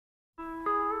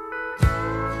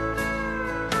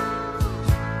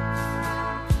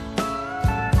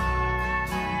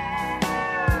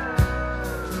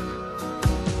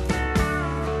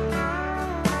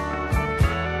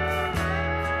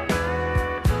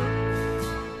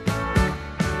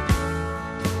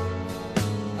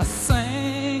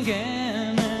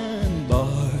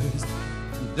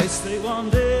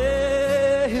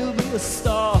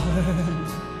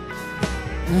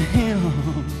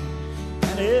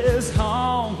his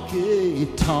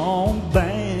honky-tonk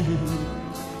band.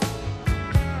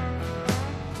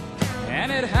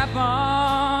 And it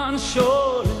happened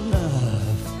sure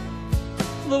enough,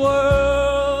 the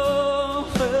world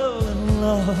fell in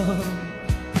love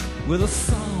with the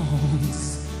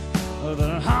songs of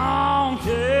the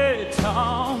Honky-Tonk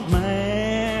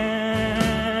Man.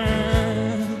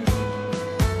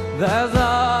 There's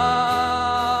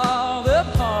all the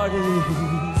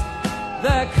parties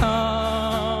that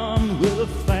come with a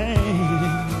fame,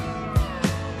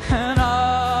 and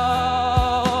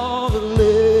all the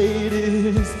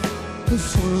ladies who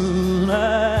swoon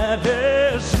at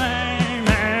his name,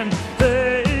 and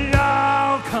they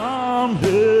all come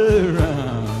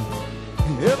around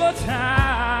every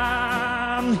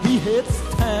time he hits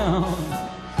town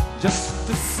just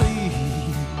to see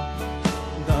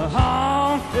the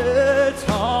Honky-Tonk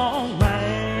Man.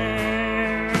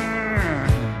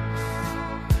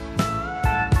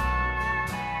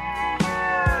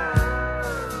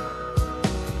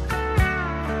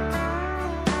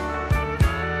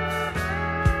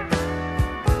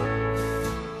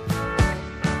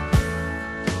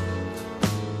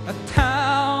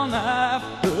 Town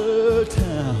after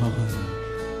town,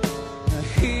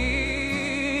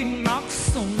 he knocks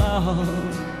them out,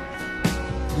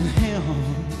 and him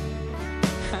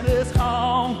and his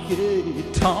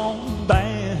honky-tonk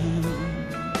band.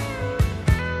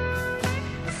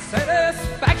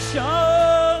 Satisfaction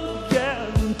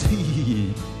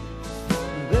guaranteed.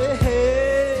 They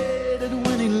hate it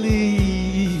when he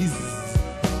leaves,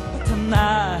 but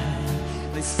tonight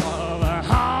they saw the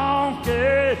honky-tonk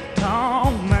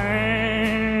man.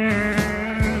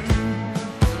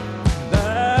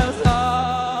 There's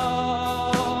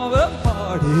all the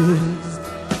parties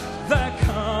that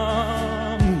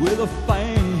come with a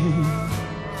fame,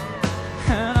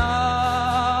 and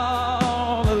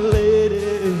all the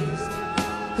ladies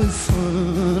who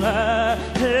swoon at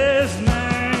his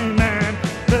name, and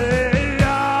they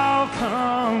all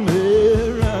come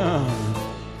around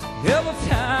every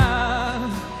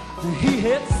time he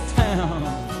hits town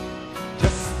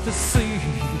just to see